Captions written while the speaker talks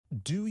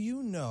Do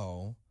you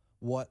know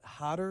what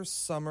hotter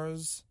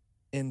summers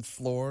in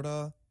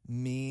Florida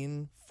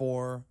mean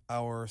for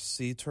our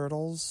sea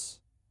turtles?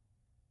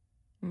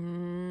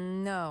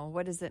 No.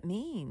 What does it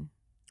mean?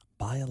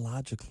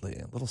 Biologically,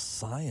 a little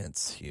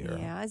science here.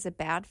 Yeah. Is it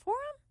bad for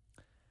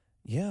them?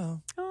 Yeah.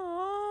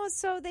 Oh,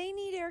 so they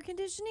need air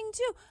conditioning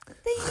too.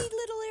 They need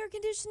little air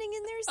conditioning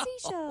in their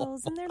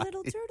seashells and their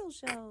little turtle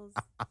shells.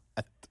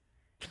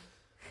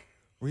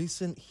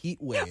 Recent heat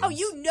waves. Oh,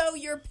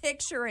 you're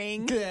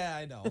picturing Yeah,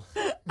 I know.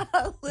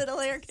 a little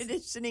air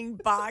conditioning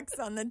box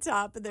on the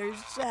top of their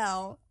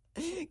shell.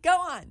 Go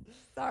on.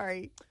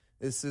 Sorry.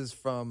 This is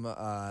from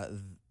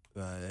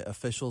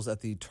officials at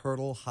the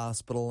Turtle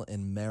Hospital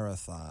in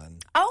Marathon.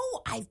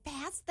 Oh, I've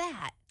passed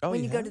that. Oh,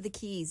 when you you go have? to the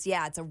Keys.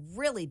 Yeah, it's a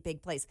really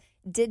big place.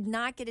 Did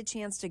not get a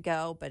chance to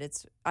go, but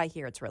I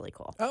hear it's really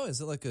cool. Oh,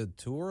 is it like a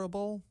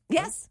tourable?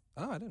 Yes.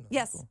 Oh, I didn't know.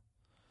 Yes. Cool.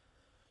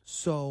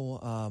 So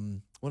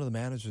one of the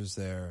managers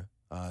there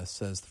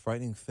says the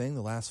frightening thing,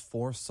 the last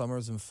 4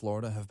 summers in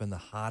Florida have been the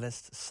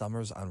hottest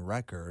summers on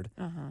record.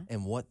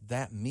 And what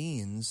that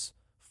means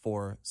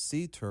for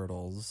sea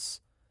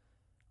turtles,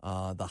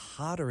 the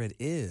hotter it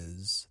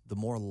is, the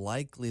more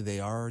likely they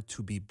are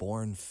to be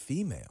born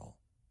female.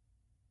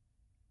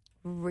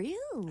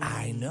 Really?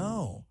 I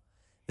know.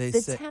 They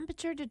The say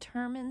temperature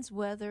determines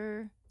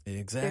whether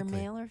exactly.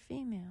 they're male or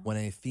female. When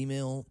a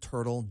female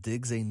turtle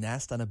digs a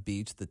nest on a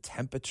beach, the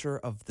temperature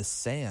of the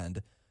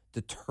sand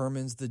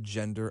determines the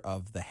gender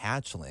of the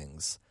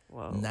hatchlings.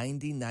 Whoa.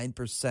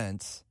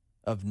 99%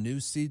 of new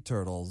sea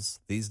turtles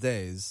these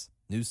days,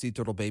 new sea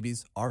turtle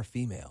babies, are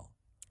female.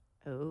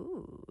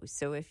 Oh,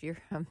 so if you're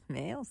a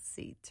male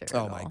sea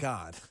turtle. Oh, my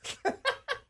God.